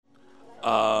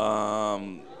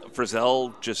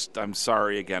Frizzell, I'm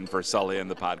sorry again for Sully and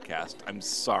the podcast. I'm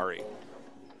sorry.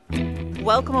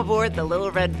 Welcome aboard the Little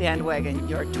Red Bandwagon,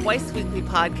 your twice-weekly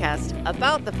podcast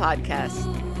about the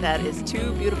podcast that is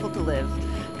too beautiful to live.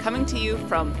 Coming to you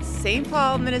from St.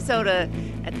 Paul, Minnesota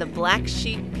at the Black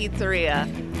Sheep Pizzeria,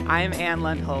 I'm Ann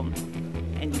Lundholm.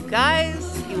 And you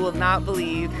guys, you will not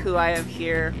believe who I am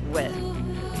here with.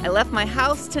 I left my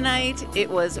house tonight. It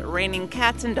was raining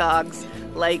cats and dogs.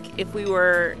 Like if we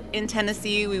were in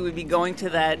Tennessee, we would be going to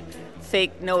that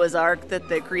fake Noah's Ark that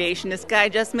the creationist guy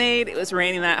just made. It was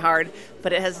raining that hard,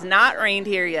 but it has not rained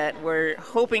here yet. We're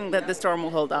hoping that the storm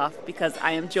will hold off because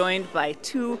I am joined by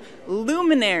two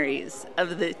luminaries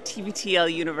of the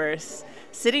TBTL universe.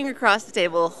 Sitting across the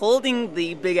table, holding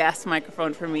the big-ass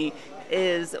microphone for me,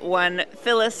 is one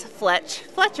Phyllis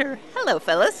Fletcher. Hello,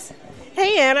 Phyllis.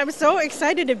 Hey, Ann, I'm so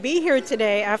excited to be here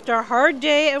today after a hard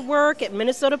day at work at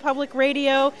Minnesota Public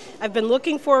Radio. I've been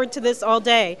looking forward to this all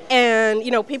day. And,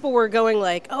 people were going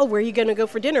like, oh, where are you going to go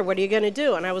for dinner? What are you going to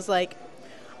do? And I was like,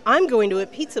 I'm going to a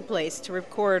pizza place to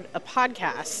record a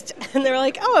podcast. And they're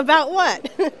like, oh, about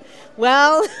what?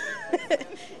 Well,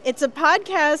 it's a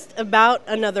podcast about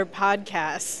another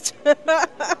podcast.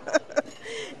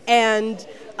 And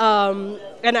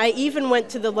I even went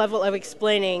to the level of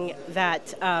explaining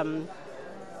that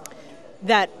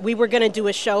that we were going to do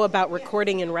a show about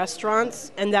recording in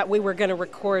restaurants and that we were going to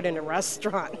record in a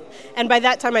restaurant. And by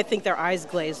that time, I think their eyes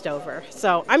glazed over.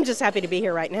 So I'm just happy to be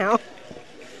here right now.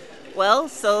 Well,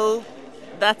 so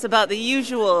that's about the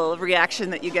usual reaction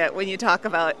that you get when you talk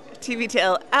about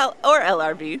TBTL or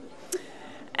LRB.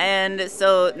 And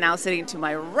so now sitting to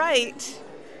my right,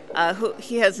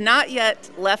 he has not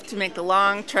yet left to make the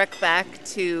long trek back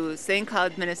to St.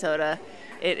 Cloud, Minnesota.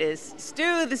 It is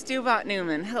Stu, the Stewbot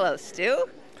Newman. Hello, Stu.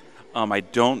 I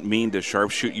don't mean to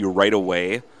sharpshoot you right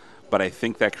away, but I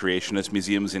think that Creationist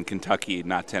Museum's in Kentucky,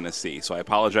 not Tennessee. So I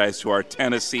apologize to our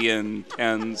Tennessean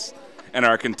tens and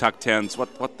our Kentucktens.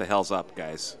 What the hell's up,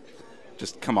 guys?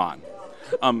 Just come on.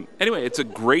 Anyway, it's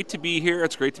great to be here.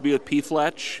 It's great to be with P.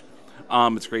 Fletch.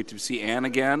 It's great to see Ann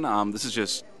again. This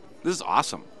is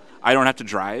awesome. I don't have to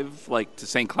drive to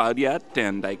St. Cloud yet,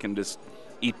 and I can just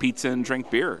eat pizza and drink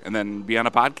beer and then be on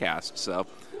a podcast. So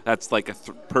that's like a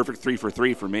perfect 3 for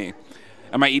 3 for me.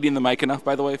 Am I eating the mic enough,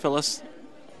 by the way, Phyllis?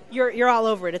 You're all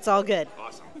over it. It's all good.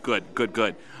 Awesome.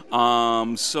 Good.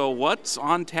 So what's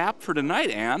on tap for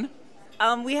tonight, Ann?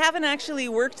 We haven't actually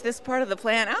worked this part of the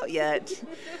plan out yet.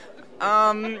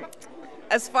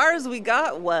 As far as we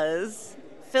got was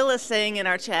Phyllis saying in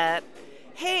our chat,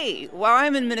 hey, while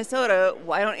I'm in Minnesota,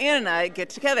 why don't Ann and I get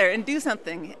together and do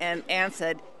something? And Ann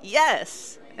said,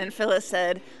 yes. And Phyllis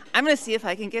said, I'm going to see if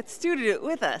I can get Stu to do it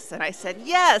with us. And I said,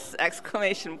 yes,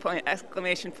 exclamation point.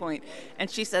 And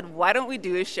she said, why don't we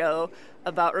do a show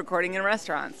about recording in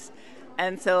restaurants?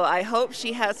 And so I hope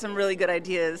she has some really good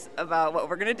ideas about what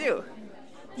we're going to do.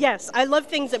 Yes, I love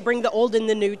things that bring the old and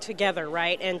the new together,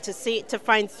 right? And to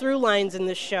find through lines in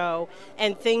the show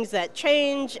and things that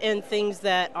change and things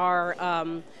that are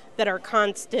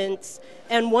constants.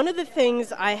 And one of the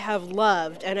things I have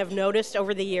loved and have noticed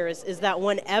over the years is that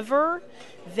whenever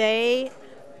they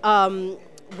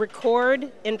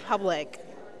record in public,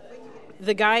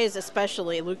 the guys,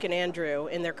 especially Luke and Andrew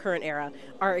in their current era,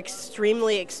 are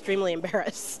extremely, extremely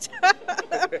embarrassed.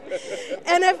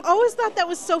 And I've always thought that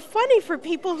was so funny for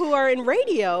people who are in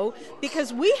radio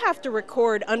because we have to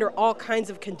record under all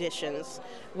kinds of conditions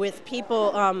with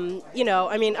people,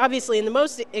 obviously in the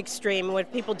most extreme,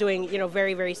 with people doing,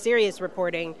 very, very serious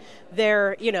reporting,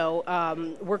 they're,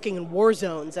 working in war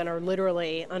zones and are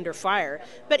literally under fire.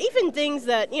 But even things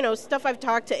that, stuff I've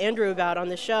talked to Andrew about on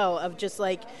the show of just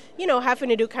having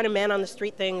to do kind of man on the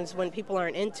street things when people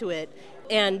aren't into it.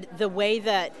 And the way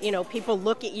that, people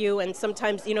look at you and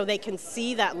sometimes, they can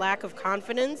see that lack of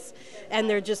confidence and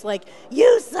they're just like,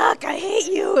 you suck, I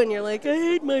hate you. And you're like, I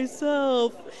hate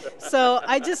myself. So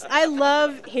I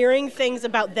love hearing things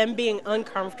about them being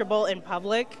uncomfortable in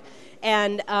public.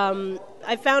 And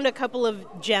I found a couple of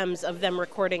gems of them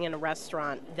recording in a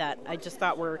restaurant that I just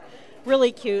thought were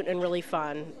really cute and really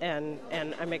fun, and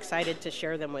I'm excited to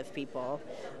share them with people.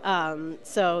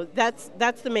 So that's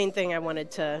the main thing I wanted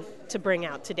to bring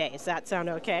out today. Does that sound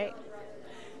okay?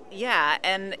 Yeah,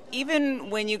 and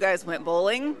even when you guys went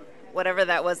bowling, whatever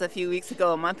that was a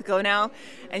month ago now,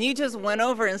 and you just went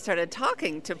over and started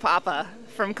talking to Papa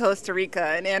from Costa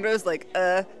Rica, and Andrew was like,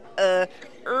 and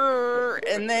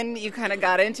then you kind of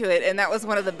got into it, and that was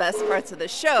one of the best parts of the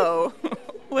show.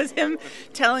 Was him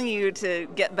telling you to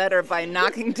get better by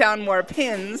knocking down more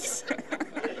pins.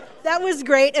 That was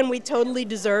great, and we totally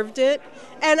deserved it.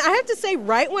 And I have to say,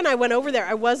 right when I went over there,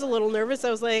 I was a little nervous.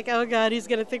 I was like, oh, God, he's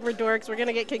going to think we're dorks. We're going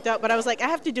to get kicked out. But I was like, I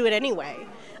have to do it anyway.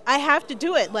 I have to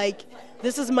do it. Like,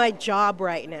 this is my job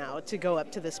right now to go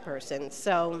up to this person.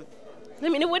 So, I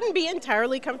mean, it wouldn't be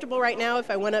entirely comfortable right now if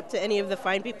I went up to any of the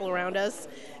fine people around us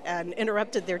and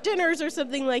interrupted their dinners or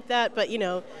something like that. But, you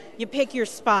know, you pick your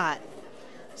spot.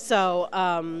 So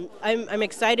I'm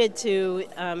excited to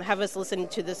have us listen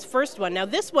to this first one. Now,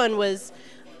 this one was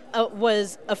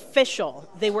official.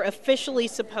 They were officially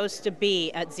supposed to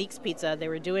be at Zeke's Pizza. They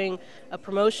were doing a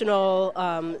promotional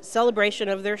celebration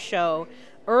of their show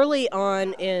early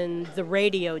on in the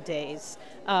radio days.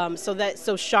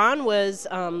 So Sean was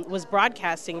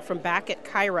broadcasting from back at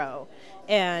Cairo,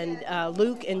 and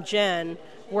Luke and Jen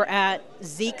were at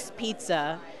Zeke's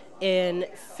Pizza in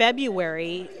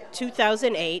February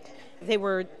 2008. They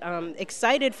were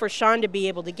excited for Sean to be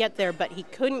able to get there, but he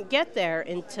couldn't get there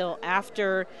until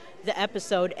after the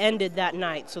episode ended that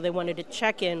night. So they wanted to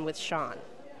check in with Sean.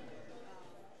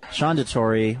 Sean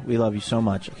Dettori, we love you so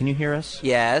much. Can you hear us?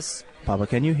 Yes. Papa,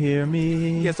 can you hear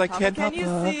me? Yes, I can, Can Papa.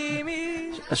 you see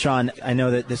me? Sean, I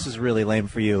know that this is really lame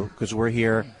for you because we're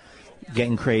here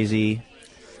getting crazy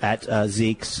at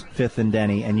Zeke's, 5th and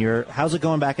Denny, and how's it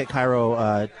going back at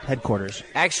Cairo headquarters?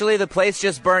 Actually, the place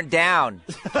just burnt down,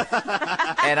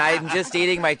 and I'm just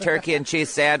eating my turkey and cheese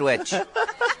sandwich.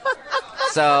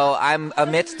 So I'm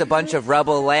amidst a bunch of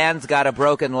rubble. Land's got a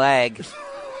broken leg.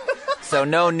 So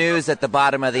no news at the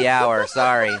bottom of the hour,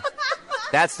 sorry.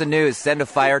 That's the news. Send a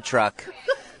fire truck.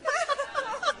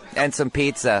 And some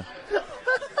pizza.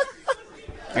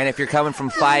 And if you're coming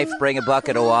from Fife, bring a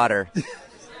bucket of water.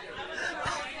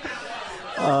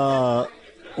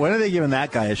 When are they giving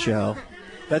that guy a show?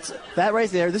 That right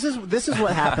there. This is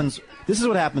what happens. This is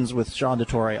what happens with Sean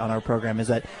Dettori on our program. Is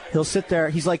that he'll sit there.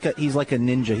 He's like a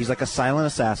ninja. He's like a silent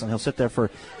assassin. He'll sit there for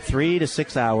 3 to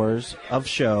 6 hours of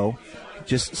show,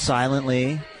 just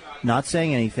silently, not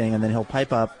saying anything, and then he'll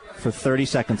pipe up for 30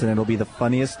 seconds, and it'll be the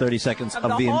funniest 30 seconds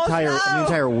of the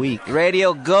entire week.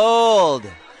 Radio Gold.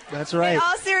 That's right. In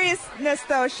all seriousness,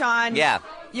 though, Sean. Yeah.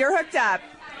 You're hooked up.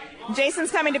 Jason's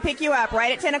coming to pick you up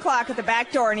right at 10 o'clock at the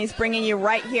back door, and he's bringing you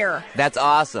right here. That's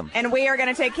awesome. And we are going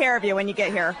to take care of you when you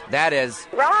get here. That is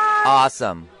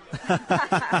awesome.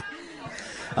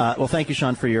 Well, thank you,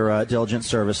 Sean, for your diligent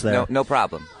service there. No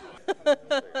problem.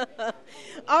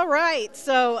 All right.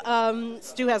 So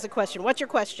Stu has a question. What's your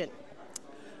question?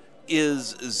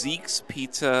 Is Zeke's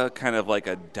Pizza kind of like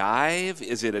a dive?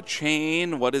 Is it a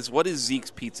chain? What is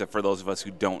Zeke's Pizza for those of us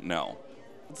who don't know?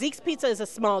 Zeke's Pizza is a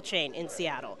small chain in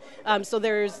Seattle. So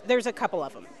there's a couple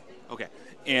of them. Okay.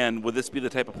 And would this be the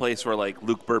type of place where, like,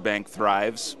 Luke Burbank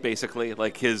thrives, basically?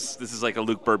 Like, this is like a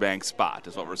Luke Burbank spot,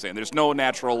 is what we're saying. There's no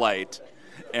natural light,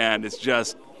 and it's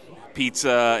just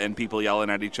pizza and people yelling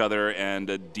at each other and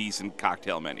a decent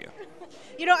cocktail menu.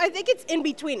 You know, I think it's in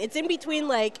between. It's in between,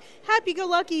 like,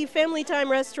 happy-go-lucky family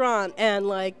time restaurant and,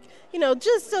 like, you know,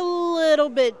 just a little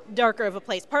bit darker of a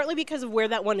place, partly because of where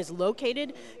that one is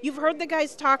located. You've heard the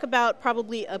guys talk about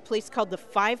probably a place called the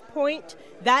 5 Point.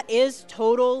 That is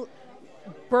total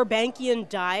Burbankian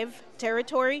dive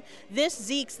territory. This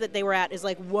Zeke's that they were at is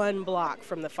like 1 block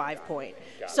from the 5 Point.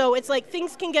 So it's like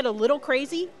things can get a little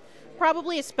crazy,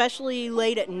 probably especially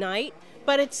late at night,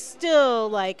 but it's still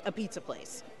like a pizza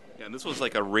place. Yeah, and this was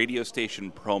like a radio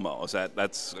station promo.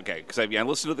 That's okay? Because I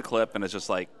listened to the clip, and it's just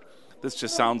like, this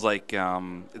just sounds like,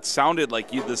 it sounded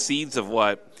like the seeds of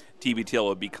what TBTL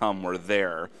would become were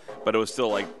there, but it was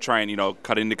still like trying,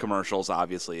 cut into commercials,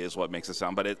 obviously, is what makes it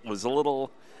sound. But it was a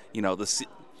little,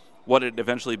 what it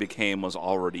eventually became was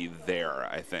already there,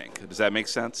 I think. Does that make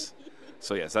sense?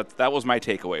 So, yes, that was my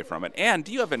takeaway from it. And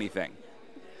do you have anything?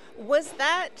 Was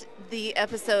that the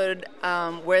episode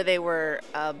where they were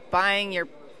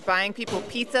buying people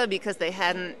pizza because they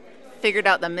hadn't figured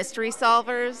out the mystery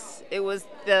solvers? It was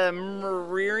the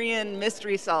Maririan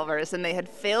mystery solvers, and they had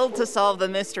failed to solve the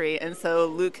mystery, and so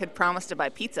Luke had promised to buy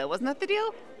pizza. Wasn't that the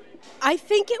deal? I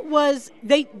think it was.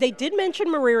 They did mention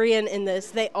Maririan in this.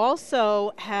 They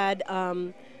also had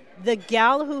the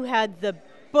gal who had the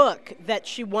book that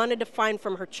she wanted to find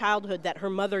from her childhood that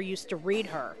her mother used to read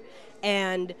her.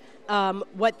 And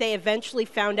what they eventually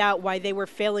found out why they were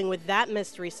failing with that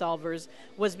mystery solvers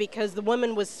was because the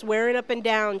woman was swearing up and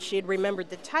down she had remembered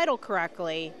the title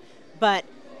correctly, but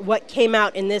what came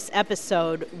out in this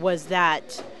episode was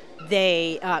that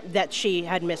that she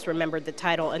had misremembered the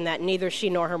title and that neither she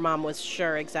nor her mom was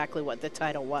sure exactly what the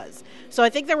title was. So I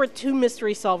think there were 2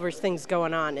 mystery solvers things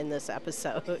going on in this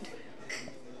episode.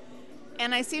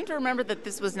 And I seem to remember that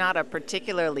this was not a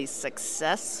particularly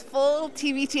successful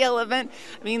TBTL event.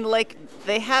 I mean, like,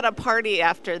 they had a party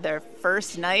after their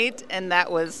first night, and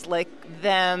that was, like,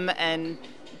 them and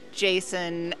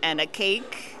Jason and a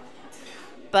cake.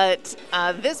 But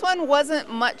this one wasn't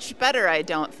much better, I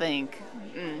don't think.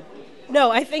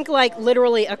 No, I think, like,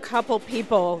 literally a couple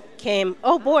people came,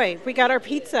 oh, boy, we got our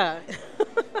pizza.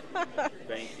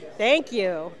 Thank you. Thank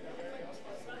you.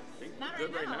 Not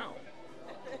Good right now.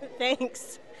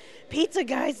 Thanks. Pizza,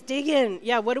 guys, dig in.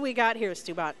 Yeah, what do we got here,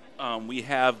 Stubot? We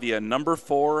have the number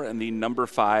 4 and the number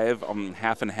 5,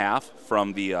 half and half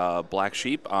from the Black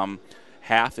Sheep.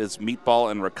 Half is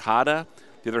meatball and ricotta.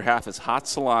 The other half is hot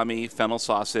salami, fennel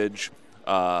sausage,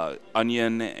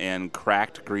 onion, and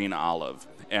cracked green olive.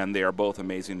 And they are both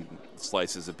amazing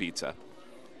slices of pizza.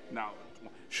 Now,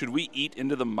 should we eat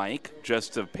into the mic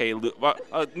just to pay Luke? Well,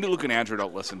 Luke and Andrew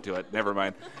don't listen to it. Never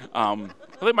mind.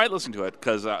 They might listen to it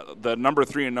because the number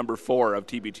 3 and number 4 of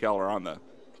TBTL are on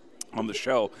the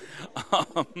show.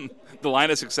 The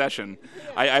Line of Succession.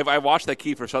 I watched that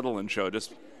Kiefer Sutherland show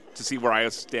just to see where I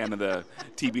stand in the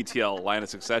TBTL Line of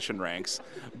Succession ranks.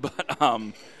 But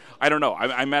I don't know.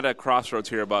 I'm at a crossroads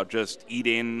here about just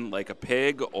eating like a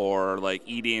pig or like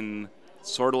eating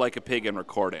sort of like a pig and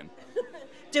recording.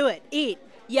 Do it. Eat.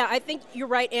 Yeah, I think you're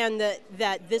right, Ann,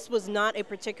 that this was not a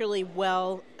particularly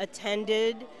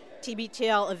well-attended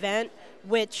TBTL event,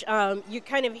 which you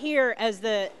kind of hear as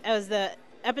the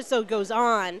episode goes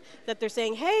on that they're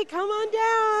saying, hey, come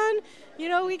on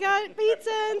down, we got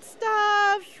pizza and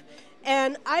stuff.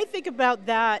 And I think about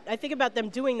that. I think about them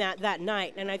doing that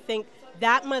night, and I think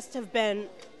that must have been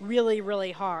really,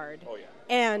 really hard. Oh, yeah.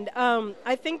 And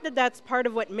I think that's part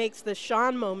of what makes the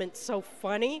Sean moment so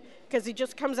funny, because he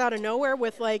just comes out of nowhere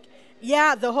with, like,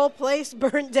 yeah, the whole place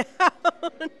burned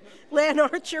down. Lan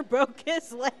Archer broke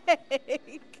his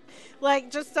leg. Like,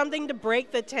 just something to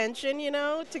break the tension,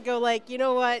 to go like, you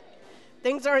know what,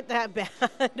 things aren't that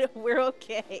bad. We're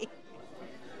okay.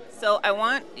 So I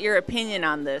want your opinion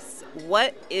on this.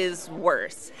 What is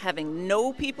worse, having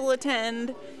no people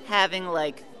attend, having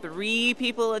like 3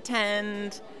 people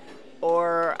attend,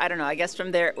 or I don't know, I guess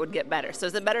from there it would get better. So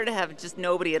is it better to have just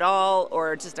nobody at all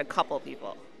or just a couple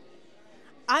people?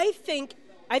 I think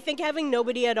having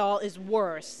nobody at all is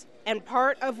worse. And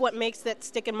part of what makes that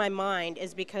stick in my mind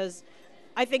is because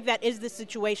I think that is the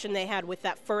situation they had with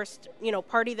that first,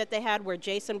 party that they had where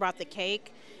Jason brought the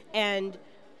cake, and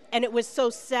it was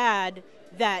so sad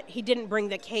that he didn't bring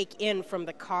the cake in from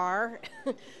the car.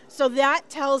 So that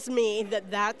tells me that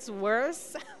that's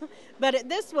worse. But at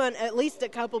this one, at least a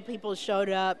couple people showed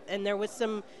up, and there was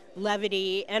some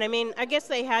levity. And, I mean, I guess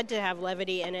they had to have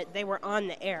levity in it. They were on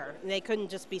the air. They couldn't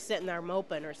just be sitting there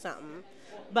moping or something.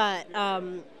 But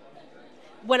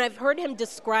when I've heard him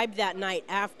describe that night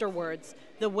afterwards,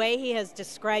 the way he has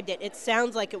described it, it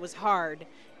sounds like it was hard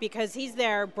because he's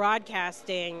there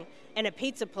broadcasting in a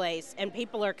pizza place, and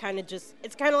people are kind of just,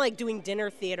 it's kind of like doing dinner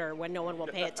theater when no one will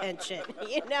pay attention,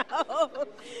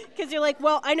 Because you're like,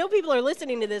 well, I know people are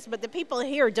listening to this, but the people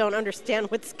here don't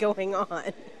understand what's going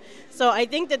on. So I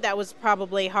think that was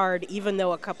probably hard, even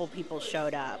though a couple people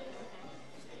showed up.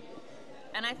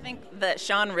 And I think that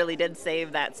Sean really did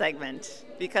save that segment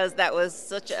because that was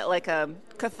such a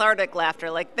cathartic laughter.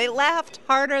 Like, they laughed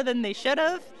harder than they should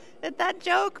have at that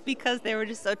joke because they were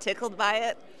just so tickled by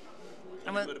it. If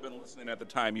you would have been listening at the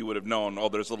time, you would have known,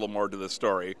 there's a little more to this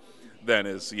story than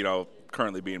is,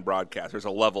 currently being broadcast. There's a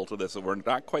level to this that we're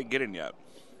not quite getting yet,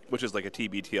 which is like a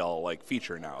TBTL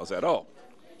feature now. Is that,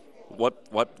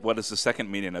 what is the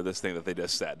second meaning of this thing that they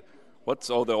just said?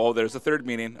 There's a third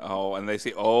meaning. And they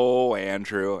say,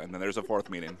 Andrew, and then there's a fourth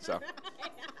meaning. So,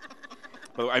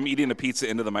 but I'm eating a pizza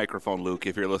into the microphone, Luke,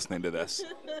 if you're listening to this.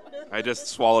 I just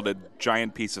swallowed a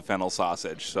giant piece of fennel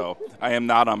sausage, so I am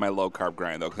not on my low-carb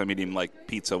grind, though, because I'm eating,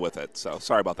 pizza with it. So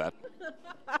sorry about that.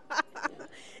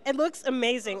 It looks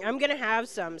amazing. I'm going to have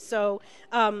some. So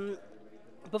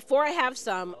before I have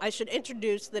some, I should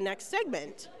introduce the next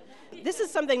segment. This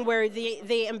is something where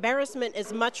the embarrassment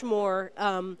is much more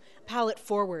palate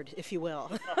forward, if you will.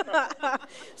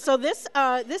 So this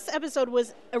episode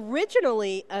was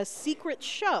originally a secret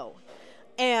show,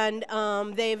 and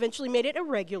they eventually made it a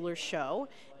regular show,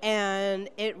 and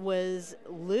it was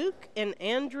Luke and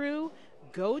Andrew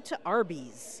Go to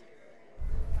Arby's.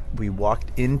 We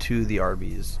walked into the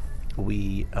Arby's.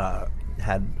 We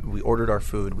ordered our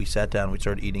food. We sat down. We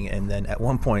started eating, and then at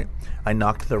one point, I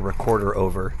knocked the recorder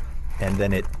over. And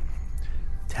then it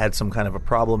had some kind of a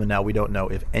problem, and now we don't know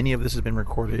if any of this has been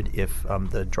recorded, if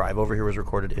the drive over here was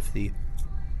recorded, if the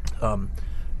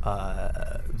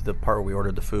part where we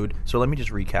ordered the food. So let me just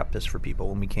recap this for people.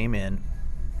 When we came in,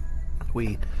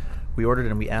 we we ordered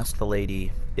and we asked the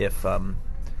lady if the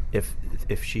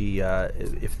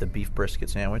beef brisket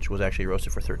sandwich was actually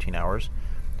roasted for 13 hours.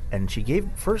 And she gave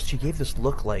this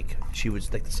look like she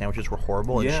was like the sandwiches were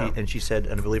horrible, and she said,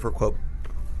 and I believe her quote,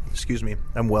 "Excuse me,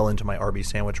 I'm well into my Arby's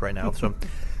sandwich right now, so I'm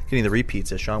getting the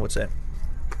repeats," as Sean would say.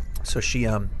 So she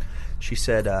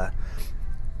said,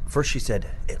 first she said,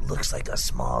 "It looks like a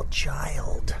small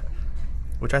child,"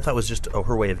 which I thought was just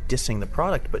her way of dissing the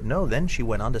product, but no. Then she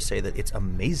went on to say that it's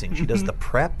amazing. She does the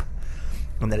prep,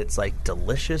 and that it's like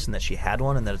delicious, and that she had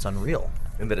one, and that it's unreal.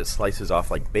 And that it slices off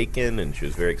like bacon, and she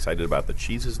was very excited about the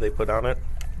cheeses they put on it.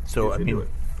 So, I mean,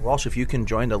 Walsh, if you can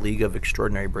join the League of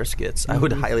Extraordinary Briskets, I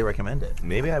would highly recommend it.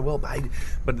 Maybe I will,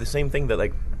 but the same thing that,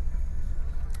 like,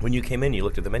 when you came in, you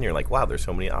looked at the menu, you're like, wow, there's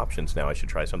so many options now, I should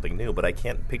try something new. But I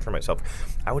can't picture myself.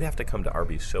 I would have to come to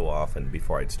Arby's so often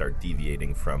before I'd start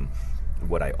deviating from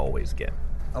what I always get.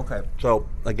 Okay. So,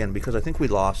 again, because I think we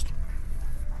lost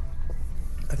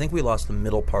the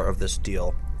middle part of this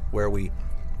deal where we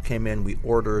came in, we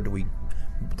ordered,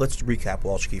 let's recap,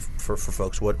 Walshke, for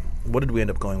folks. What did we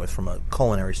end up going with from a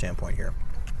culinary standpoint here?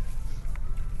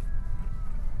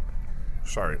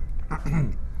 Sorry.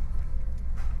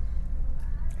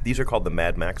 These are called the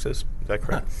Mad Maxes. Is that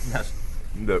correct? Yes.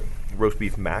 The roast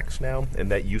beef max now, and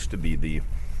that used to be the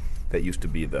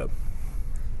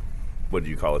what do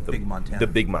you call it? Big Montana. The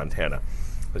Big Montana.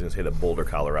 I was going to say the Boulder,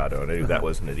 Colorado, and I knew that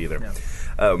wasn't it either.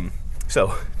 Yeah.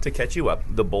 So, to catch you up,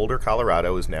 the Boulder,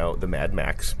 Colorado is now the Mad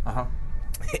Max. Uh-huh.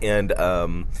 And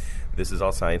this is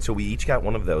all science. So we each got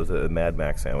one of those, a Mad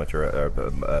Max sandwich or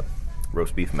a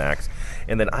roast beef max.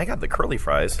 And then I got the curly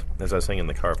fries. As I was saying in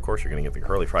the car, of course you're going to get the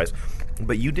curly fries.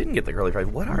 But you didn't get the curly fries.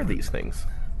 What are these things?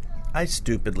 I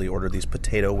stupidly ordered these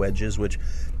potato wedges, which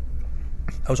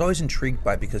I was always intrigued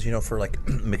by because, for like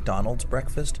McDonald's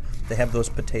breakfast, they have those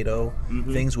potato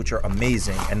things which are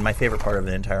amazing and my favorite part of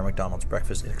the entire McDonald's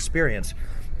breakfast experience.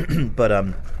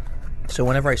 But so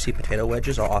whenever I see potato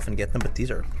wedges, I'll often get them, but these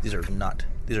are not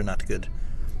good.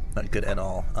 Not good at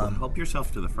all. Help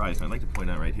yourself to the fries. And I'd like to point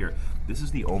out right here, this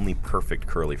is the only perfect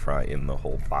curly fry in the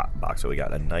whole box. So we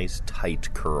got a nice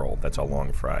tight curl. That's a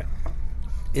long fry.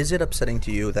 Is it upsetting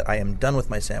to you that I am done with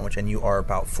my sandwich and you are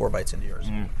about 4 bites into yours?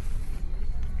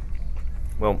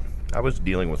 Well, I was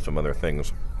dealing with some other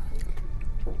things.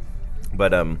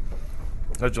 But I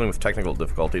was dealing with technical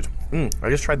difficulties. I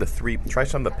just tried try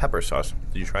some of the pepper sauce.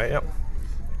 Did you try it yet?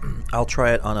 I'll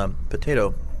try it on a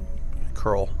potato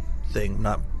curl thing.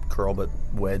 Not curl, but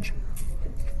wedge.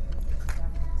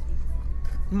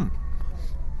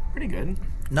 Pretty good.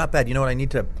 Not bad. You know what? I need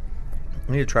to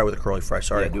try with a curly fry.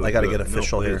 Sorry, Yeah, I got to get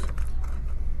official here.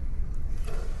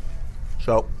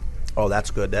 So,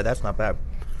 that's good. That's not bad.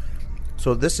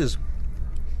 So this is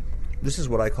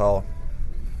what I call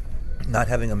not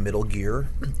having a middle gear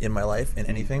in my life in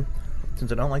anything.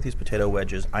 Since I don't like these potato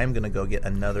wedges, I'm going to go get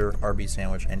another Arby's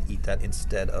sandwich and eat that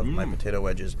instead of my potato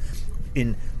wedges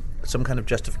in some kind of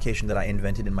justification that I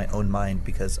invented in my own mind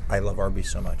because I love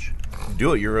Arby's so much.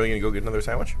 Do it. You're really going to go get another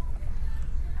sandwich?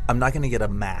 I'm not going to get a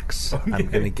max. Okay. I'm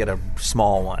going to get a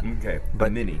small one. Okay. But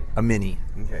a mini. A mini.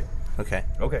 Okay.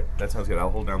 Okay. That sounds good.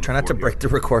 I'll hold down Try not to break the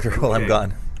recorder while I'm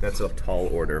gone. That's a tall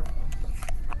order.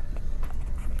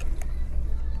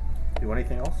 You want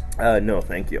anything else? No,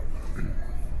 thank you.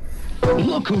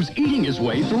 Look who's eating his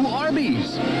way through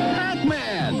Arby's.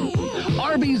 Pac-Man!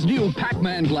 Arby's new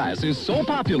Pac-Man glass is so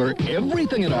popular,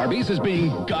 everything at Arby's is being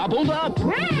gobbled up.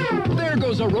 There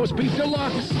goes a roast beef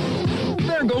deluxe.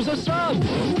 There goes a sub.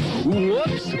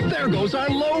 Whoops, there goes our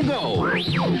logo.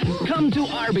 Come to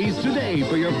Arby's today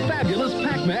for your fabulous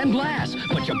Pac-Man glass.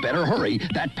 But you better hurry,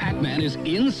 that Pac-Man is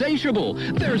insatiable.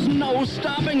 There's no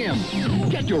stopping him.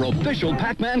 Get your official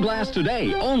Pac-Man glass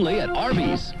today, only at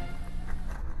Arby's.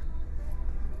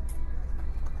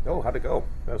 Oh, how'd it go?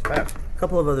 That was fast. A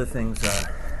couple of other things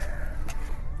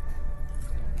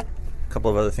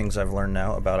I've learned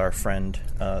now about our friend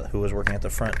who was working at the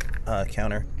front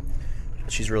counter.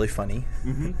 She's really funny.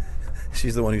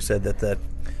 She's the one who said that the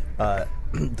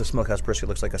smokehouse brisket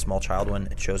looks like a small child when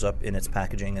it shows up in its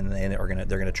packaging, and they're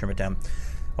gonna trim it down.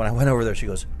 When I went over there, she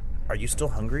goes, "Are you still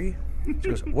hungry?" She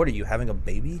goes, "What are you, having a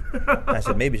baby?" And I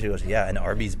said, "Maybe." She goes, "Yeah, an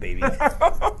Arby's baby."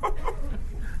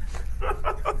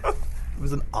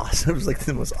 It was like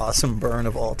the most awesome burn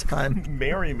of all time.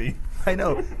 Marry me. I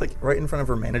know. Like right in front of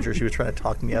her manager, she was trying to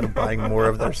talk me out of buying more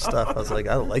of their stuff. I was like,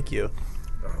 I like you.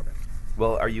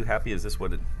 Well, are you happy? Is this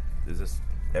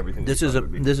everything? This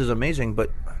is amazing, but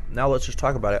now let's just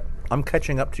talk about it. I'm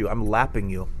catching up to you. I'm lapping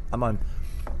you. I'm on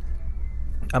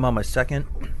my second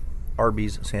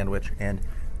Arby's sandwich, and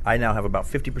I now have about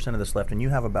 50% of this left, and you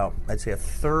have about, I'd say, a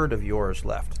third of yours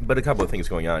left. But a couple of things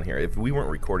going on here. If we weren't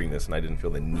recording this and I didn't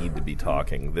feel the need to be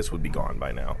talking, this would be gone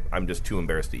by now. I'm just too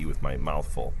embarrassed to eat with my mouth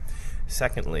full.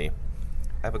 Secondly,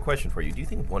 I have a question for you. Do you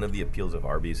think one of the appeals of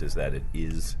Arby's is that it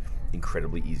is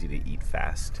incredibly easy to eat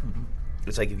fast? Mm-hmm.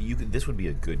 It's like if you could, this would be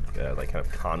a good like kind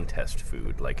of contest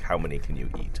food. Like how many can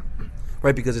you eat?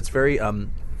 Right, because it's very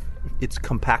it's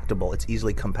compactable. It's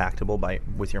easily compactable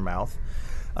with your mouth.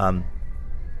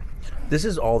 This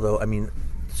is all, though, I mean,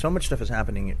 so much stuff is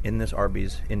happening in this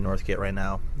Arby's in Northgate right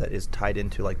now that is tied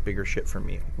into, like, bigger shit for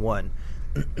me. One,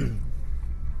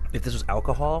 if this was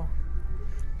alcohol,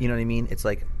 you know what I mean? It's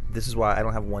like, this is why I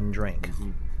don't have one drink.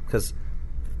 Because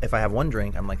if I have one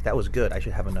drink, I'm like, that was good. I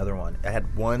should have another one. I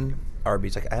had one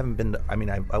Arby's. Like, I haven't been to, I mean,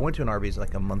 I went to an Arby's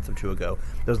like a month or two ago.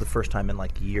 That was the first time in,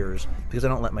 like, years. Because I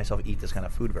don't let myself eat this kind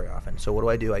of food very often. So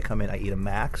what do? I come in, I eat a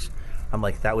Max. I'm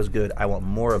like, that was good. I want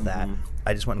more of that.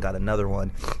 I just went and got another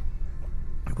one,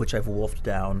 which I've wolfed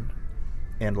down.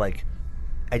 And, like,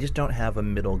 I just don't have a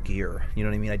middle gear. You know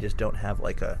what I mean? I just don't have,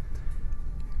 like,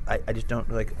 I just don't,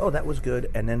 like, oh, that was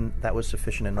good, and then that was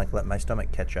sufficient, and, like, let my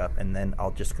stomach catch up, and then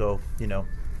I'll just go, you know,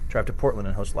 drive to Portland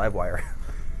and host Livewire.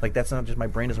 Like, that's not just, my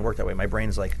brain doesn't work that way. My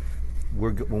brain's like,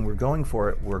 when we're going for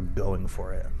it, we're going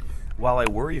for it. While I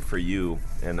worry for you,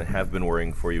 and have been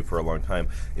worrying for you for a long time,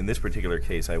 in this particular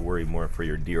case, I worry more for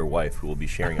your dear wife, who will be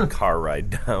sharing a car ride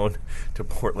down to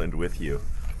Portland with you.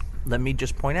 Let me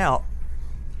just point out,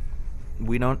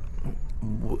 we don't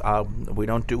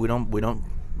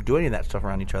do any of that stuff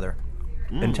around each other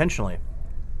intentionally.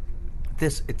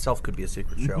 This itself could be a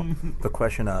secret show. The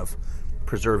question of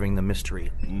preserving the mystery,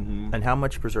 and how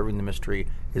much preserving the mystery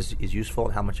is useful,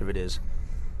 and how much of it is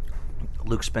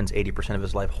Luke spends 80% of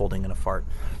his life holding in a fart.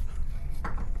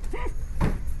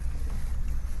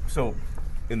 So,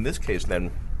 in this case, then,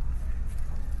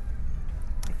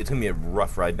 it's going to be a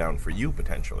rough ride down for you,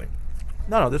 potentially.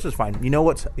 No, this is fine. You know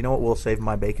what will save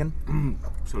my bacon?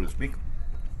 So to speak.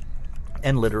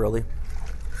 And literally.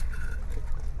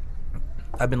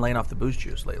 I've been laying off the booze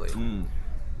juice lately.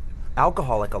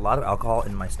 Alcohol, like a lot of alcohol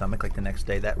in my stomach, like the next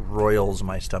day, that roils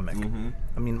my stomach.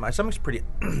 I mean, my stomach's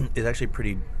is actually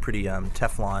pretty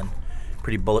Teflon,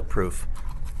 pretty bulletproof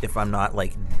if I'm not,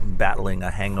 like, battling a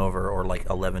hangover or, like,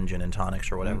 11 gin and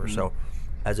tonics or whatever. So,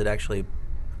 as it actually,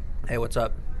 hey, what's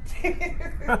up?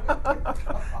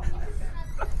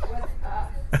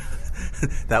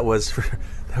 That was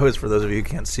for those of you who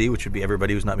can't see, which would be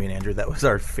everybody who's not me and Andrew. That was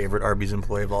our favorite Arby's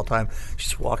employee of all time. She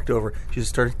just walked over. She just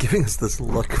started giving us this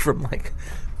look from, like,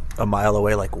 a mile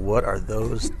away, like, what are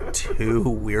those two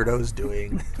weirdos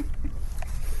doing?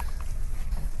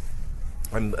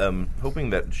 I'm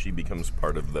hoping that she becomes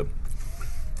part of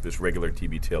this regular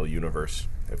TBTL universe.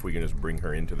 If we can just bring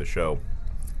her into the show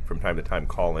from time to time,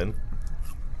 call in.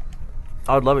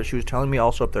 I would love it. She was telling me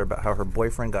also up there about how her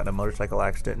boyfriend got in a motorcycle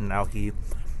accident, and now he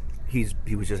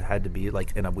was just had to be,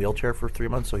 like, in a wheelchair for 3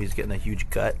 months, so he's getting a huge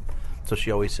gut. So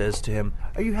she always says to him,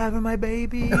 "Are you having my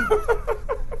baby?"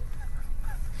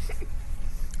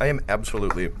 I am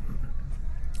absolutely.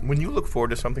 When you look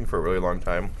forward to something for a really long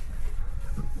time,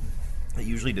 it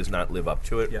usually does not live up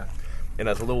to it. Yeah. And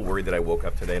I was a little worried that I woke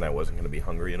up today and I wasn't going to be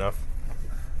hungry enough.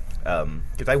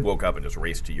 Because I woke up and just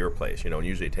raced to your place, and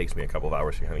usually it takes me a couple of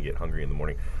hours to kind of get hungry in the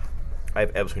morning. I have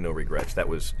absolutely no regrets. That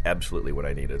was absolutely what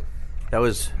I needed. That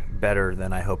was better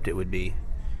than I hoped it would be.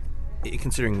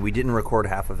 Considering we didn't record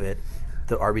half of it,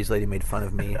 the Arby's lady made fun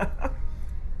of me,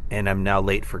 and I'm now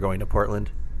late for going to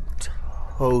Portland.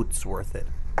 Totes worth it.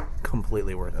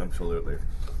 Completely worth it. Absolutely.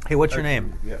 Hey, what's your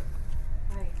name? Yeah.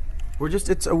 We're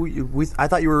just, I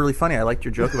thought you were really funny. I liked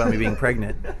your joke about me being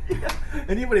pregnant.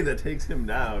 Anybody that takes him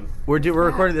down. We're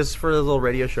recording this for a little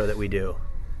radio show that we do.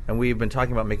 And we've been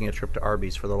talking about making a trip to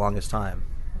Arby's for the longest time.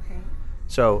 Okay.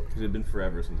 So. Because it's been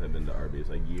forever since I've been to Arby's,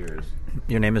 like years.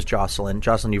 Your name is Jocelyn.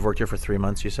 Jocelyn, you've worked here for 3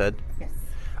 months, you said? Yes.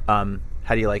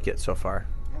 How do you like it so far?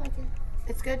 I like it.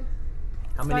 It's good.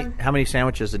 How many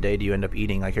sandwiches a day do you end up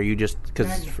eating? Like, are you just,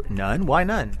 none? Why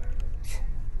none?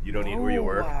 You don't eat where you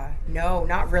work? No,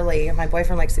 not really. My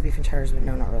boyfriend likes the beef and cheddars, but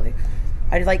no, not really.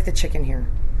 I like the chicken here.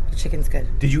 The chicken's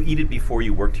good. Did you eat it before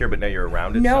you worked here, but now you're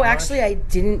around it? No, actually, I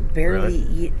didn't barely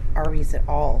eat Arby's at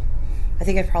all. I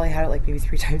think I've probably had it like maybe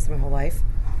 3 times in my whole life.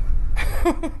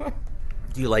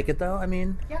 Do you like it though? I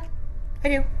mean, yeah, I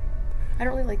do. I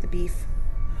don't really like the beef.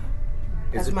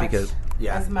 Is it because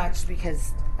as much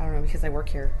because I don't know, because I work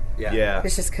here. Yeah.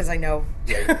 It's just because I know.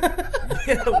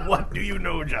 What do you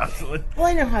know, Jocelyn? Well,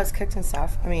 I know how it's cooked and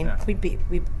stuff. I mean, we bake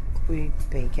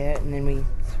it and then we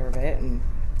serve it, and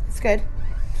it's good.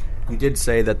 You did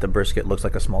say that the brisket looks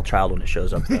like a small child when it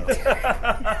shows up, though.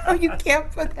 Oh, you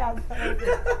can't put that.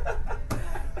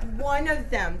 One of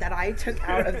them that I took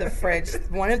out of the fridge,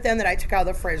 when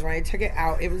I took it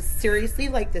out, it was seriously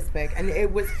like this big, and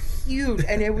it was huge,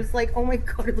 and it was like, oh my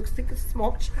God, it looks like a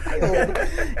small child.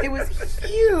 It was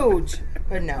huge.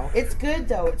 But no, it's good,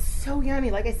 though. It's so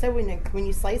yummy. Like I said, when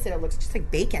you slice it, it looks just like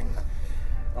bacon.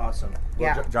 Awesome.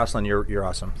 Yeah. Well, Jocelyn, you're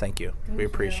awesome. Thank you. We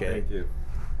appreciate it. Thank you.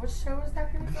 What show is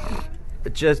that going to be?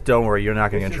 But just don't worry. You're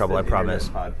not going to get in It's trouble, I just an promise.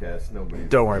 internet podcast. Nobody.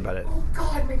 Don't worry about it. Oh,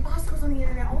 God, my boss goes on the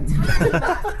internet all the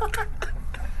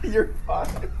time. You're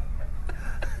fine.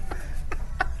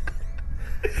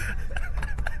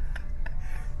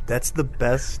 That's the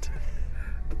best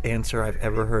answer I've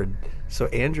ever heard. So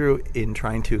Andrew, in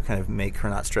trying to kind of make her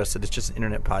not stressed that it's just an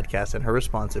internet podcast, and her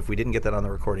response, if we didn't get that on the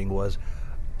recording, was,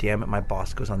 damn it, my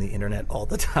boss goes on the internet all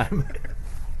the time.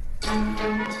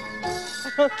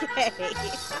 Okay.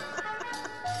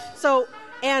 So,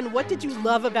 Anne, what did you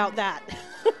love about that?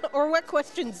 Or what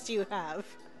questions do you have?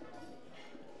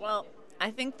 Well, I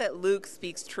think that Luke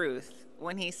speaks truth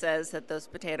when he says that those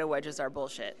potato wedges are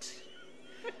bullshit.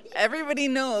 Everybody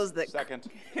knows that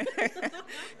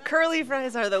curly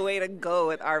fries are the way to go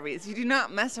with Arby's. You do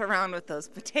not mess around with those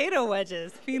potato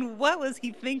wedges. I mean, what was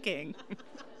he thinking?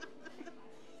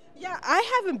 Yeah,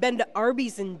 I haven't been to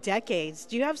Arby's in decades.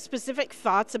 Do you have specific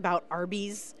thoughts about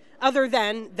Arby's other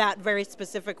than that very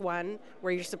specific one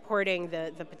where you're supporting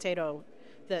the potato,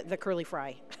 the curly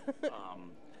fry?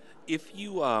 If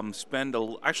you spend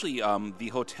the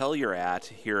hotel you're at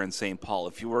here in St. Paul,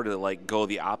 if you were to go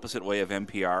the opposite way of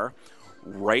NPR,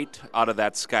 right out of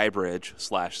that Skybridge /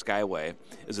 Skyway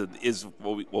is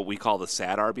what we call the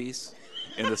sad Arby's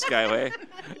in the Skyway.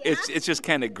 It's just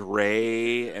kind of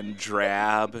gray and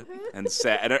drab and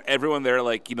sad. And everyone there,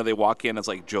 they walk in, it's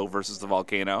like Joe versus the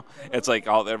volcano. It's like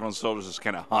everyone's shoulders just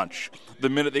kind of hunch. The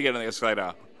minute they get in the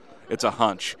escalator, it's a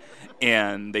hunch.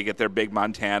 And they get their big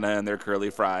Montana and their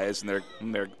curly fries and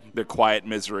their quiet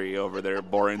misery over their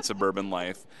boring suburban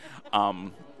life.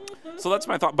 So that's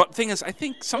my thought. But the thing is, I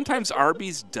think sometimes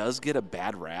Arby's does get a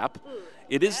bad rap.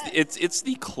 It's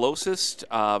the closest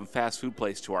fast food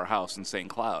place to our house in St.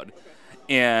 Cloud.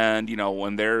 And,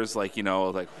 when there's what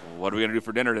are we going to do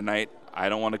for dinner tonight? I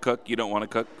don't want to cook. You don't want to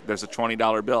cook. There's a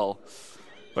 $20 bill.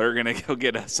 We're going to go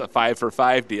get us a 5 for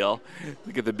 $5 deal.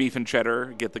 Get the beef and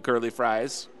cheddar, get the curly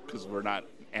fries, because we're not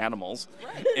animals.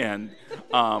 Right. And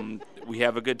we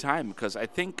have a good time, because I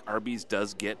think Arby's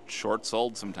does get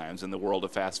short-sold sometimes in the world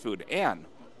of fast food. Anne,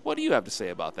 what do you have to say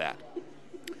about that?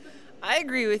 I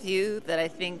agree with you that I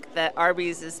think that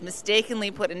Arby's is mistakenly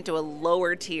put into a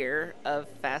lower tier of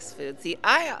fast food. See,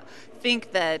 I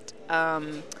think that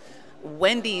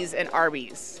Wendy's and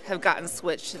Arby's have gotten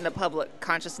switched in the public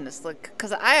consciousness.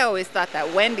 Because I always thought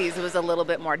that Wendy's was a little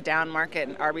bit more down market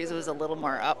and Arby's was a little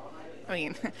more up. I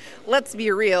mean, let's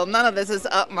be real. None of this is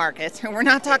up market. We're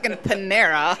not talking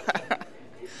Panera.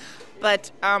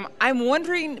 But I'm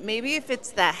wondering maybe if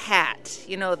it's the hat,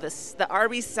 the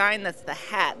Arby's sign that's the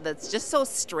hat that's just so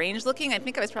strange looking. I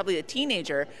think I was probably a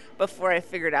teenager before I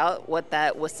figured out what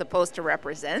that was supposed to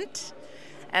represent.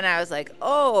 And I was like,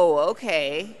 oh,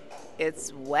 okay,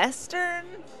 it's Western?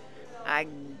 I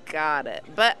got it.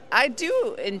 But I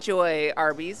do enjoy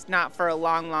Arby's, not for a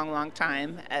long, long, long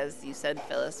time, as you said,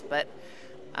 Phyllis. But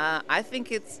I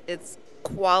think it's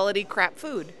quality crap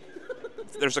food.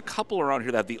 There's a couple around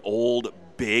here that have the old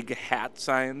big hat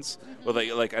signs. With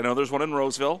I know there's one in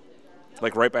Roseville,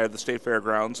 right by the State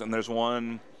Fairgrounds, and there's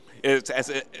one.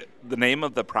 The name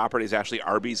of the property is actually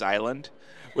Arby's Island,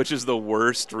 which is the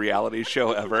worst reality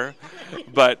show ever.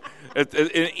 But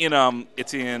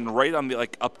it's in right on the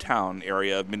uptown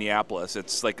area of Minneapolis.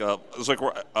 It's like a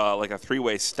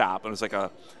three-way stop, and it's like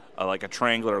a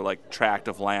triangular tract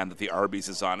of land that the Arby's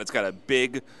is on. It's got a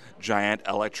big, giant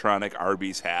electronic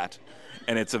Arby's hat.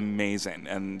 And it's amazing.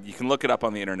 And you can look it up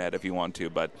on the internet if you want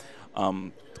to. But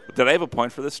did I have a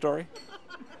point for this story?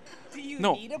 Do you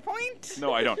need a point?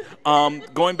 No, I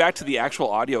don't. Going back to the actual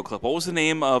audio clip, what was the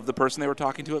name of the person they were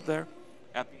talking to up there?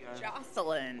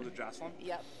 Jocelyn. Was it Jocelyn?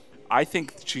 Yep. I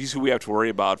think she's who we have to worry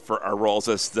about for our roles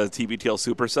as the TBTL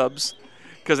super subs.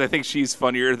 Because I think she's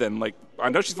funnier than, I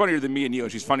know she's funnier than me and you,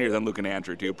 and she's funnier than Luke and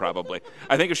Andrew, too, probably.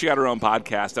 I think if she had her own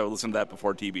podcast, I would listen to that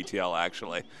before TBTL,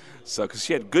 actually. So, because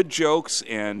she had good jokes,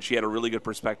 and she had a really good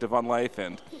perspective on life,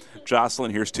 and Jocelyn,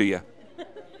 here's to you.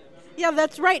 Yeah,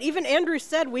 that's right. Even Andrew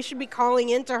said we should be calling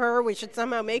into her. We should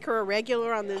somehow make her a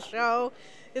regular on this show.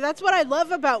 That's what I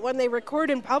love about when they record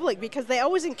in public, because they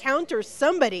always encounter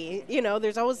somebody.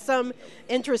 There's always some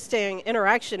interesting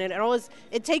interaction, and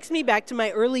it takes me back to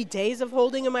my early days of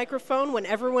holding a microphone when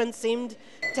everyone seemed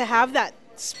to have that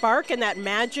spark and that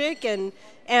magic, and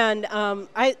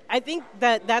I think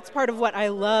that's part of what I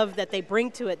love that they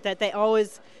bring to it, that they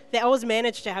always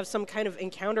manage to have some kind of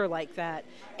encounter like that.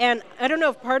 And I don't know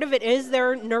if part of it is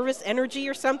their nervous energy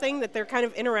or something, that they're kind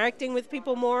of interacting with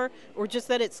people more, or just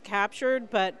that it's captured,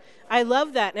 but I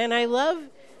love that. And I love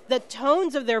the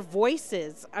tones of their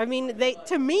voices. I mean,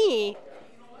 to me,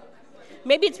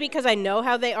 maybe it's because I know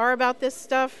how they are about this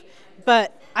stuff,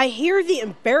 but I hear the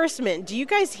embarrassment. Do you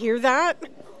guys hear that?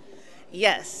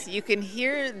 Yes, you can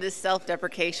hear the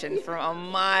self-deprecation from a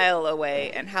mile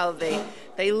away, and how they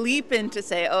leap in to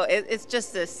say, oh, it's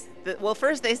just this. Well,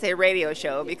 first they say radio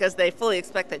show because they fully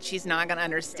expect that she's not going to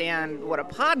understand what a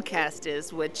podcast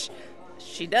is, which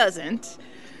she doesn't.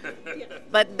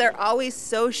 But they're always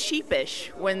so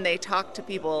sheepish when they talk to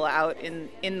people out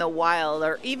in the wild,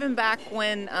 or even back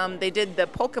when they did the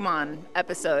Pokemon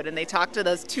episode and they talked to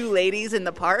those two ladies in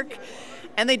the park,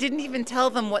 and they didn't even tell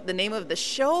them what the name of the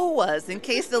show was in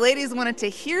case the ladies wanted to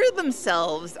hear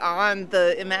themselves on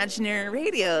the imaginary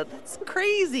radio. That's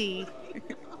crazy.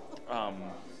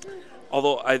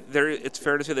 Although it's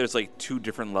fair to say there's like two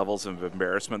different levels of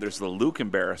embarrassment. There's the Luke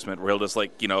embarrassment, where he'll just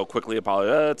quickly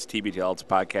apologize. It's TBTL, it's a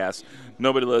podcast,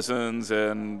 nobody listens,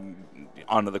 and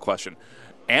on to the question.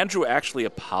 Andrew actually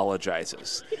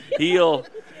apologizes.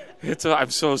 I'm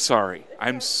so sorry.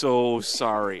 I'm so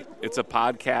sorry. It's a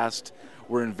podcast.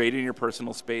 We're invading your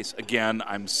personal space. Again,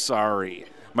 I'm sorry.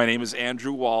 My name is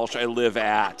Andrew Walsh. I live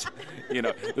at,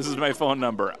 this is my phone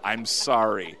number. I'm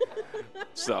sorry.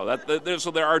 So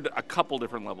there are a couple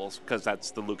different levels, because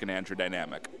that's the Luke and Andrew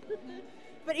dynamic.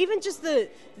 But even just the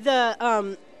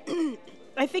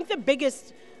I think the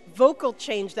biggest vocal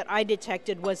change that I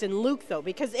detected was in Luke, though,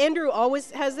 because Andrew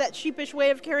always has that sheepish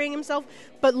way of carrying himself,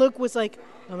 but Luke was like,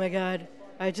 oh my God,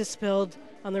 I just spilled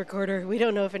on the recorder. We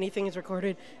don't know if anything is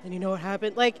recorded, and you know what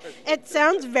happened? Like, it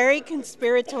sounds very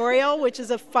conspiratorial, which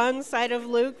is a fun side of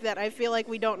Luke that I feel like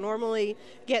we don't normally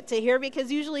get to hear,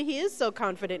 because usually he is so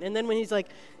confident. And then when he's like,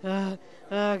 oh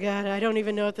God, I don't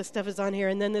even know if this stuff is on here,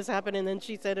 and then this happened, and then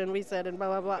she said, and we said, and blah,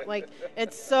 blah, blah. Like,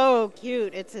 it's so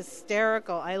cute. It's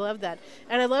hysterical. I love that.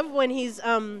 And I love when he's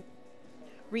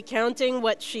recounting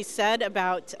what she said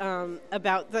about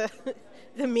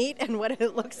the meat and what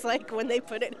it looks like when they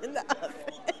put it in the oven.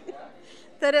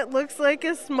 That it looks like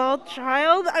a small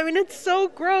child. I mean, it's so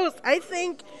gross. I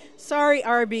think, sorry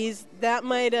Arby's, that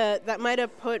might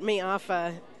have put me off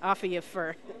of you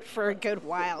for a good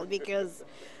while, because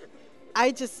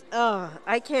I just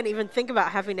I can't even think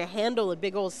about having to handle a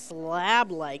big old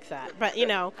slab like that. But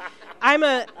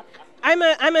I'm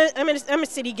a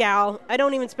city gal. I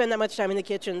don't even spend that much time in the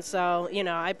kitchen, so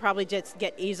I probably just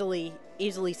get easily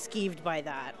skeeved by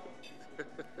that.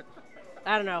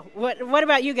 I don't know. What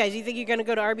about you guys? You think you're going to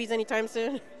go to Arby's anytime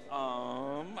soon?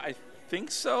 I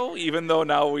think so. Even though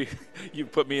now you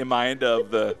put me in mind of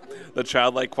the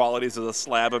childlike qualities of the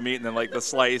slab of meat, and then like the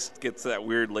slice gets that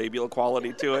weird labial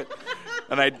quality to it.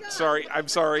 And I'm sorry.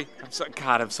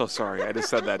 God, I'm so sorry. I just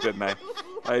said that, didn't I?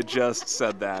 I just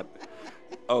said that.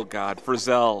 Oh, God.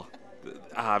 Frizzell.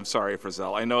 I'm sorry,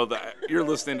 Frizzell. I know that you're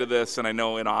listening to this, and I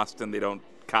know in Austin they don't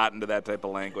cotton to that type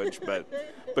of language, but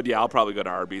yeah, I'll probably go to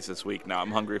Arby's this week now.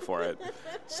 I'm hungry for it.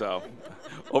 So,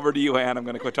 over to you, Ann. I'm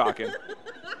going to quit talking.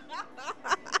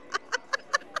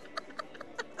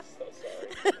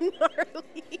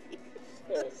 Gnarly.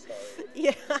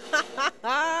 Yeah.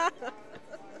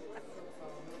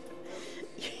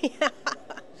 Yeah.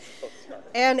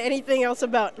 And anything else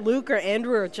about Luke or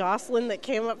Andrew or Jocelyn that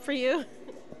came up for you?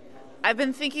 I've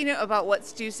been thinking about what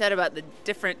Stu said about the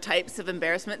different types of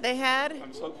embarrassment they had.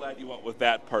 I'm so glad you went with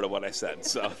that part of what I said,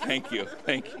 so thank you.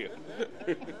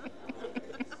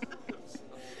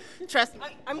 Trust me.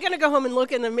 I'm going to go home and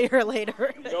look in the mirror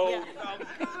later. No.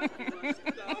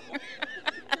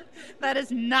 That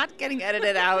is not getting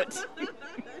edited out.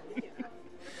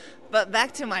 But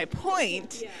back to my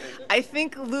point, I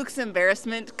think Luke's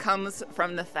embarrassment comes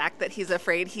from the fact that he's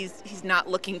afraid he's not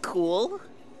looking cool.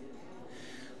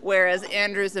 Whereas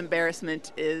Andrew's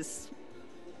embarrassment is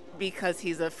because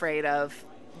he's afraid of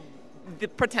the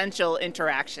potential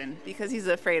interaction, because he's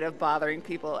afraid of bothering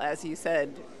people, as you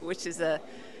said, which is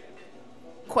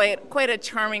quite a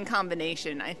charming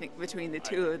combination, I think, between the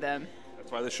two of them.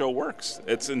 That's why the show works.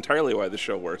 It's entirely why the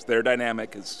show works. Their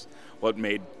dynamic is what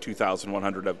made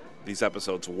 2,100 of these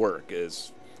episodes work.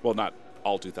 Well, not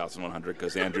all 2,100,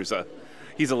 because Andrew's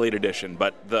he's a late addition,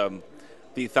 but the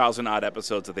 1,000-odd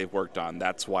episodes that they've worked on,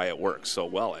 that's why it works so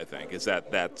well, I think, is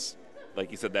that's, like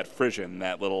you said, that frisson,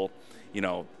 that little,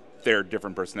 their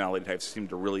different personality types seem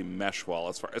to really mesh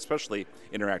well, especially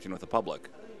interacting with the public.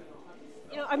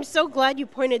 I'm so glad you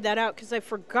pointed that out, because I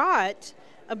forgot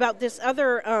about this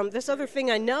other thing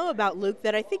I know about Luke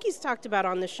that I think he's talked about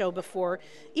on the show before.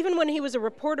 Even when he was a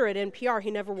reporter at NPR,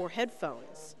 he never wore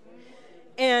headphones.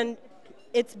 And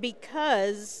it's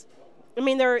because, I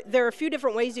mean, there are a few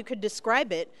different ways you could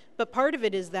describe it, but part of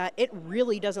it is that it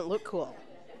really doesn't look cool.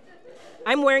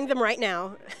 I'm wearing them right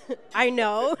now. I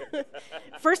know.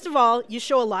 First of all, you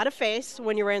show a lot of face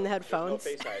when you're wearing the headphones.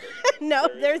 No,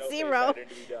 there's zero.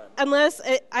 Unless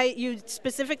you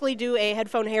specifically do a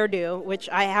headphone hairdo, which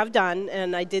I have done,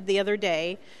 and I did the other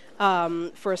day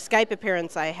for a Skype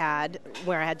appearance I had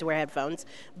where I had to wear headphones.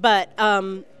 But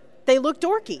they look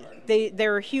dorky.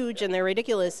 They're huge and they're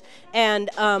ridiculous.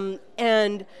 And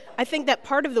I think that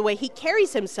part of the way he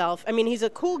carries himself, I mean, he's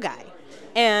a cool guy.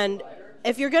 And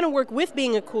if you're going to work with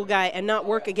being a cool guy and not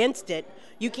work against it,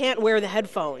 you can't wear the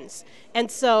headphones.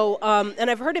 And so, and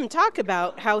I've heard him talk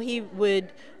about how he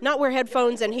would not wear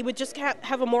headphones and he would just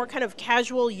have a more kind of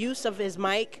casual use of his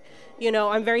mic. You know,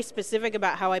 I'm very specific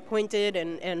about how I pointed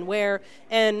and where.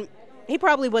 And he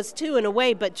probably was too in a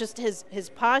way, but just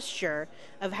his posture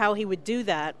of how he would do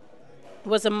that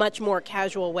was a much more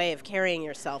casual way of carrying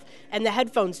yourself. And the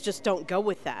headphones just don't go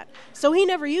with that. So he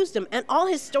never used them. And all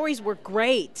his stories were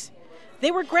great. They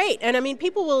were great. And I mean,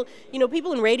 people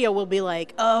in radio will be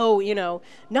like, oh,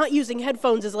 not using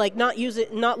headphones is like not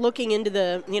looking into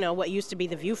the, what used to be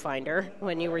the viewfinder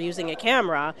when you were using a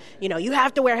camera. You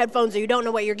have to wear headphones or you don't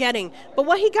know what you're getting. But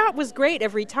what he got was great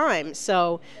every time.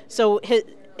 So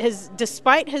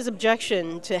despite his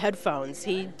objection to headphones,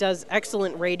 he does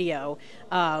excellent radio,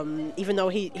 even though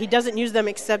he doesn't use them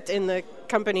except in the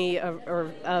company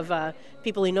of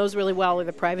people he knows really well or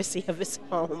the privacy of his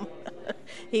home.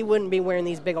 He wouldn't be wearing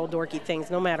these big old dorky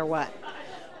things no matter what.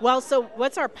 Well, so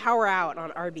what's our power out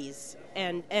on Arby's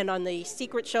and on the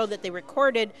secret show that they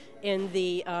recorded in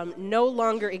the no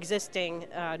longer existing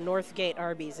Northgate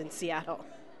Arby's in Seattle?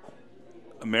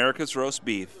 America's roast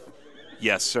beef.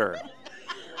 Yes, sir.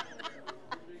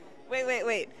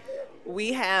 Wait.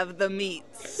 We have the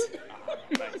meats.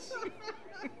 Nice.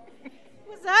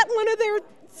 Was that one of their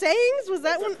sayings? Was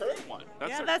that one? Current one.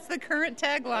 That's the current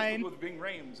tagline. With Ving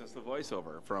Rhames as the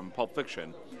voiceover from Pulp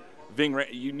Fiction.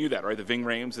 You knew that, right? The Ving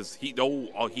Rhames is he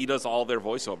does all their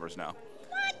voiceovers now.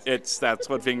 That's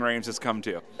what Ving Rhames has come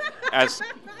to. As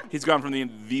he's gone from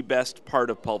the best part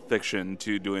of Pulp Fiction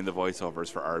to doing the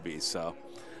voiceovers for Arby's. So,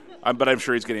 but I'm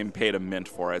sure he's getting paid a mint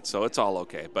for it, so it's all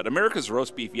okay. But America's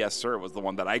roast beef, yes sir, was the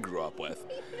one that I grew up with,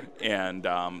 and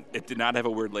it did not have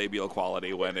a weird labial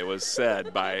quality when it was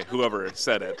said by whoever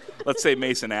said it. Let's say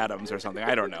Mason Adams or something.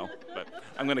 I don't know, but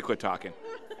I'm going to quit talking.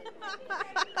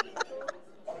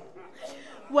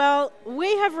 Well,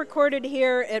 we have recorded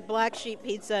here at Black Sheep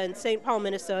Pizza in St. Paul,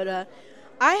 Minnesota.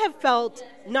 I have felt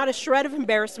not a shred of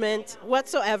embarrassment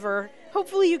whatsoever.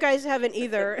 Hopefully you guys haven't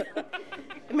either.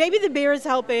 Maybe the beer is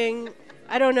helping.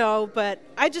 I don't know, but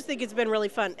I just think it's been really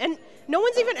fun. And no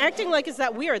one's even acting like it's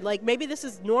that weird. Like, maybe this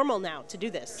is normal now to do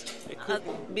this.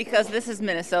 Because this is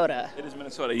Minnesota. It is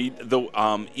Minnesota.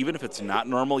 Even if it's not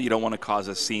normal, you don't want to cause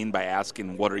a scene by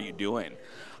asking, what are you doing?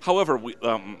 However,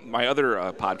 my other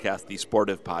podcast, the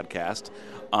Sportive Podcast,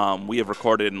 we have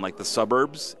recorded in, like, the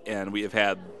suburbs, and we have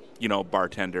had,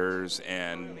 bartenders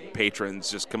and patrons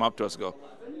just come up to us and go,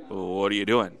 what are you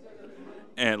doing?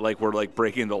 And like we're like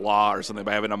breaking the law or something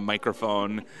by having a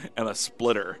microphone and a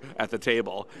splitter at the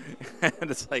table.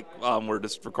 And it's like, we're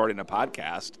just recording a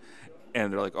podcast.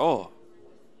 And they're like, oh,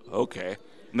 okay.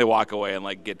 And they walk away and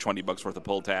like get $20 worth of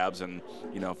pull tabs and,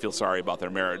 feel sorry about their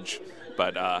marriage.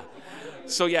 But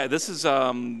so yeah, this is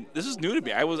new to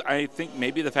me. I think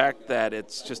maybe the fact that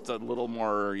it's just a little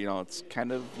more, it's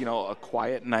kind of, a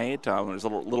quiet night. There's a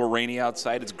little rainy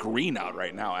outside. It's green out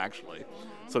right now, actually.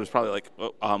 So there's probably like,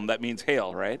 that means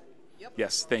hail, right? Yep.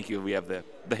 Yes, thank you. We have the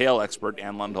hail expert,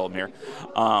 Ann Lundholm, here.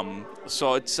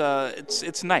 So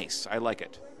it's nice. I like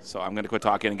it. So I'm going to quit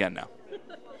talking again now.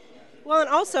 Well, and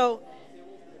also,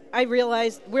 I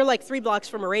realized we're like 3 blocks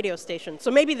from a radio station.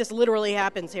 So maybe this literally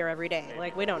happens here every day.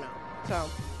 Like, we don't know. So,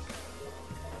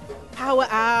 power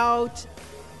out.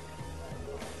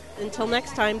 Until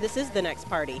next time, this is the next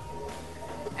party.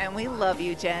 And we love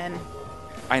you, Jen.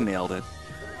 I nailed it.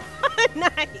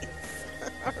 Nice.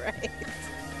 All right.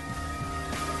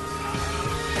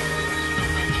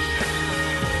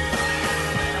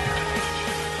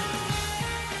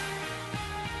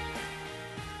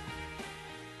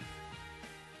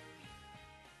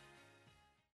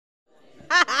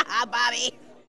 Bobby.